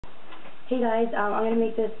Hey guys, I'm going to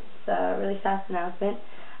make this really fast announcement.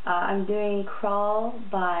 I'm doing Crawl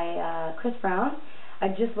by Chris Brown. I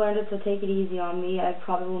just learned it, so take it easy on me. I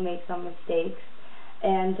probably will make some mistakes.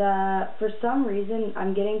 And for some reason,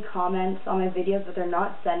 I'm getting comments on my videos, but they're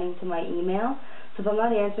not sending to my email. So if I'm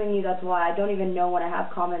not answering you, that's why. I don't even know when I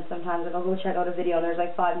have comments sometimes. Like, I'll go check out a video, and there's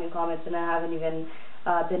like 5 new comments, and I haven't even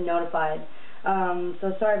been notified.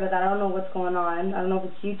 So sorry about that. I don't know what's going on. I don't know if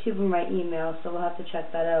it's YouTube or my email, so we'll have to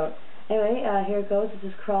check that out. Anyway, here it goes.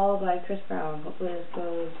 This is Crawl by Chris Brown. Hopefully this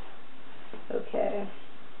goes okay.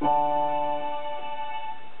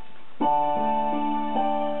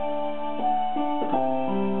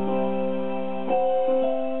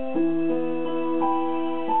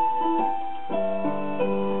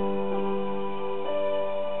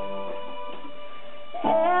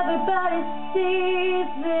 Everybody sees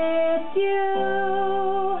it's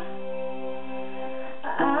you.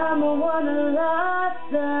 I'm the one who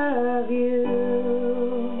lost of you.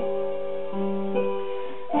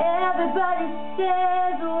 Everybody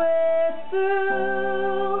says we're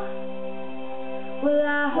through. Well, I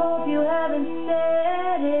hope you haven't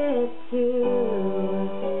said it too.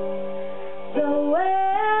 So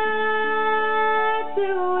where do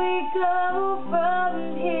we go from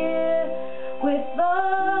here with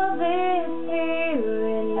all this fear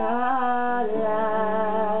in our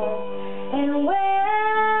lives? And where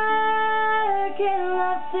can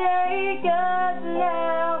love take us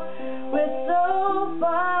now? We're so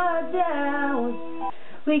far down.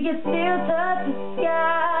 We can still touch the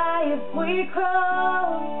sky if we crawl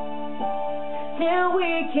till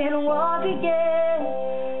we can walk again.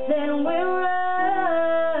 Then we'll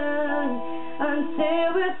run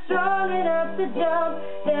until we're strong enough to jump.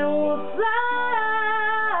 Then we'll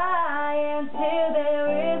fly until there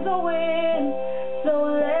is a wind. So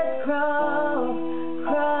let's crawl,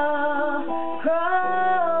 crawl,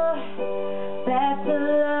 crawl back to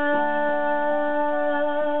love.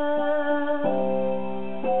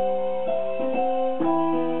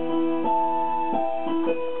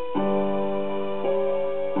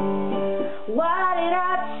 Why did I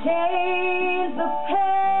change the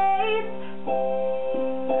pace?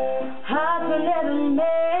 Hearts were never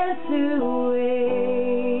meant to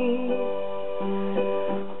wait.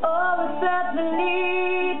 Always felt the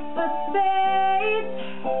need for space,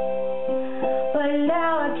 but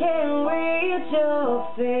now I can't reach your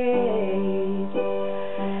face.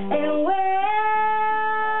 And where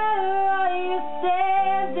are you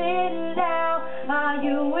standing now? Are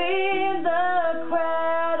you in the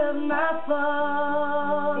crowd of my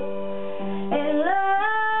faults? And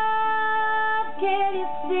love, can you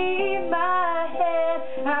see my head?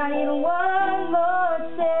 I need one more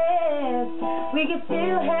chance. We can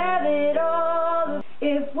still have it all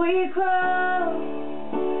if we crawl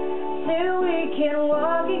till we can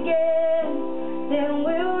walk again. Then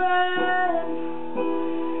we'll run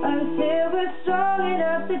until we're strong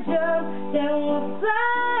enough to jump. Then we'll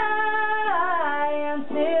fly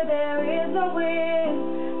until there is a wind.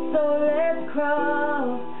 So let's crawl,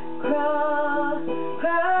 crawl,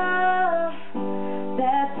 crawl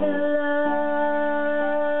back to love.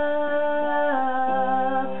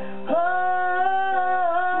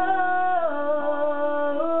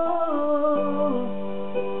 Oh,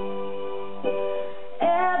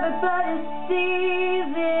 everybody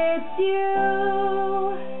sees it's you.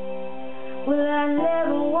 Well, I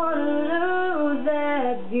never want to lose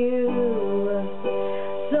that view.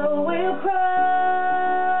 So we'll crawl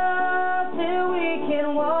till we can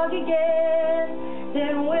walk again.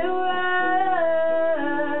 Then we'll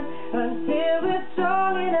run until we're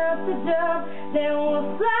strong enough to jump. Then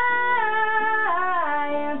we'll fly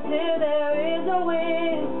until there is a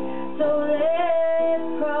wind. So let's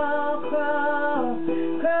crawl, crawl,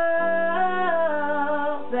 crawl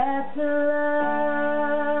back to